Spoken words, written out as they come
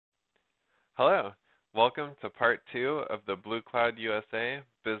Hello, welcome to part 2 of the BlueCloudUSA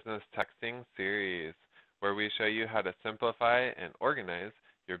Business Texting series, where we show you how to simplify and organize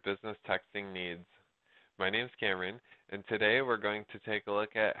your business texting needs. My name's Cameron, and today we're going to take a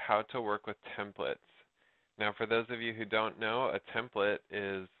look at how to work with templates. Now, for those of you who don't know, a template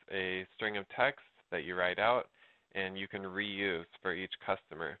is a string of text that you write out and you can reuse for each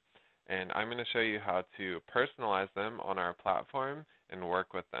customer. And I'm going to show you how to personalize them on our platform and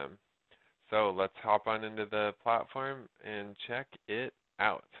work with them. So let's hop on into the platform and check it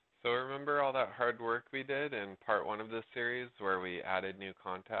out. So remember all that hard work we did in part 1 of this series where we added new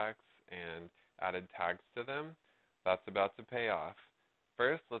contacts and added tags to them? That's about to pay off.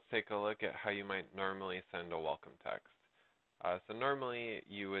 First, let's take a look at how you might normally send a welcome text. So normally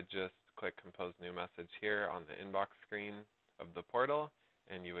you would just click Compose New Message here on the inbox screen of the portal,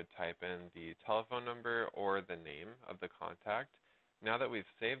 and you would type in the telephone number or the name of the contact. Now that we've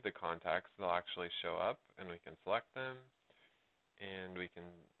saved the contacts, they'll actually show up and we can select them and we can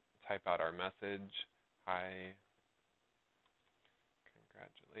type out our message. Hi,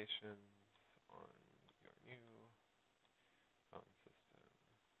 congratulations on your new phone system.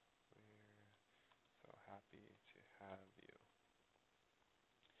 We're so happy to have you.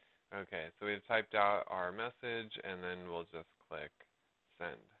 Okay, so we've typed out our message and then we'll just click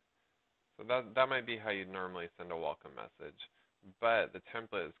send. So that might be how you'd normally send a welcome message. But the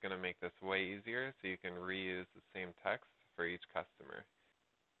template is going to make this way easier so you can reuse the same text for each customer.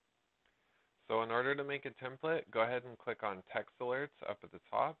 So in order to make a template, go ahead and click on text alerts up at the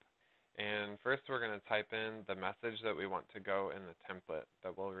top. And first we're going to type in the message that we want to go in the template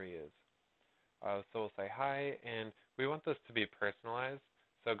that we'll reuse. So we'll say hi, and we want this to be personalized.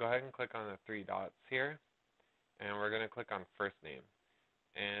 So go ahead and click on the 3 dots here, and we're going to click on first name.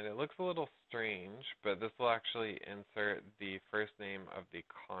 And it looks a little strange, but this will actually insert the first name of the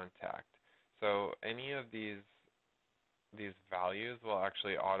contact. So any of these values will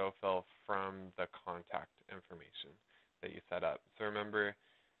actually autofill from the contact information that you set up. So remember,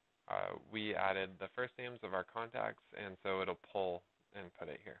 we added the first names of our contacts, and so it'll pull and put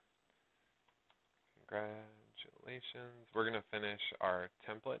it here. Congratulations. We're going to finish our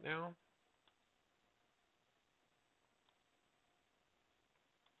template now.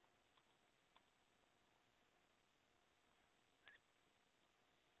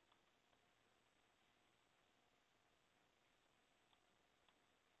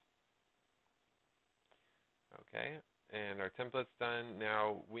 Okay, and our template's done.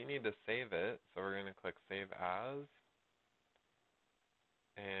 Now we need to save it, so we're going to click Save As.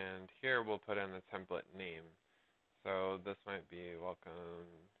 And here we'll put in the template name. So this might be Welcome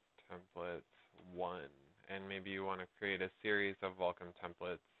Template 1. And maybe you want to create a series of welcome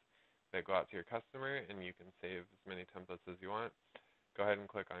templates that go out to your customer, and you can save as many templates as you want. Go ahead and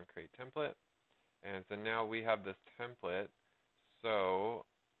click on Create Template. And so now we have this template, so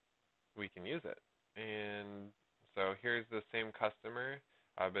we can use it. And so here's the same customer,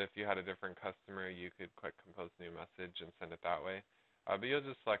 but if you had a different customer, you could click Compose New Message and send it that way. But you'll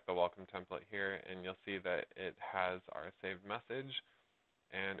just select the welcome template here, and you'll see that it has our saved message.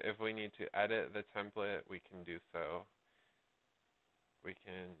 And if we need to edit the template, we can do so. We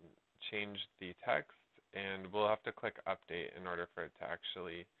can change the text, and we'll have to click Update in order for it to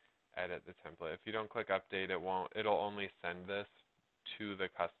actually edit the template. If you don't click Update, it'll only send this to the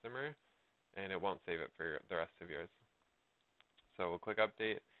customer, and it won't save it for the rest of yours. So we'll click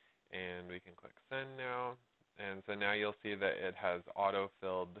Update, and we can click Send now. And so now you'll see that it has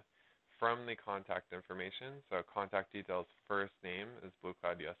auto-filled from the contact information. So contact details first name is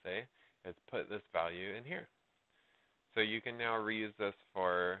BlueCloudUSA. It's put this value in here. So you can now reuse this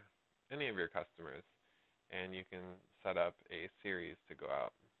for any of your customers, and you can set up a series to go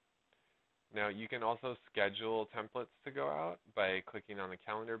out. Now you can also schedule templates to go out by clicking on the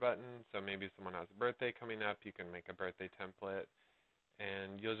calendar button. So maybe someone has a birthday coming up, you can make a birthday template,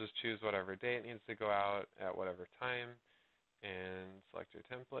 and you'll just choose whatever day it needs to go out at whatever time, and select your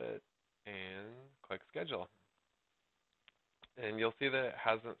template and click Schedule. And you'll see that it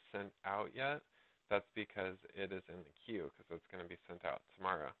hasn't sent out yet. That's because it is in the queue, because it's going to be sent out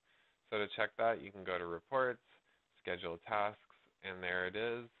tomorrow. So to check that, you can go to Reports, Schedule Tasks, and there it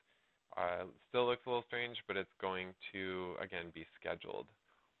is. It still looks a little strange, but it's going to, again, be scheduled.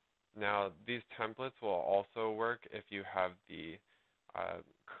 Now, these templates will also work if you have the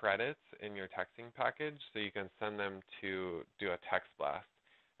credits in your texting package, so you can send them to do a text blast.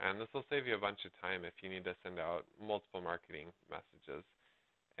 And this will save you a bunch of time if you need to send out multiple marketing messages.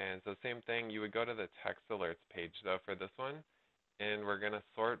 And so same thing, you would go to the text alerts page, though, for this one, and we're going to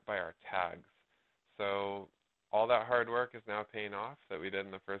sort by our tags. So all that hard work is now paying off that we did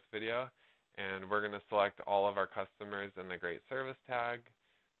in the first video, And we're going to select all of our customers in the Great Service tag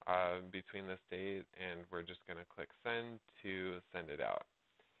between this date, and we're just going to click Send to send it out.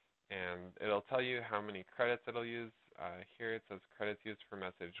 And it'll tell you how many credits it'll use. Here it says credits used for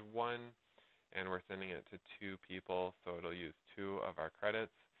message 1, and we're sending it to 2 people, so it'll use 2 of our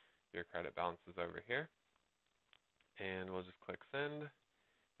credits. Your credit balance is over here. And we'll just click Send,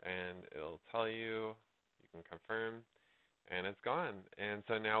 and it'll tell you, you can confirm, and it's gone. And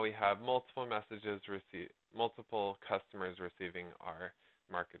so now we have multiple multiple customers receiving our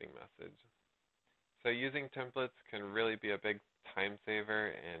marketing message. So using templates can really be a big time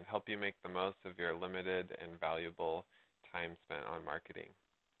saver and help you make the most of your limited and valuable time spent on marketing.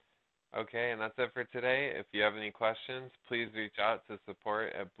 Okay, and that's it for today. If you have any questions, please reach out to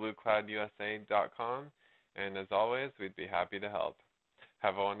support@BlueCloudUSA.com. And as always, we'd be happy to help.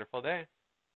 Have a wonderful day.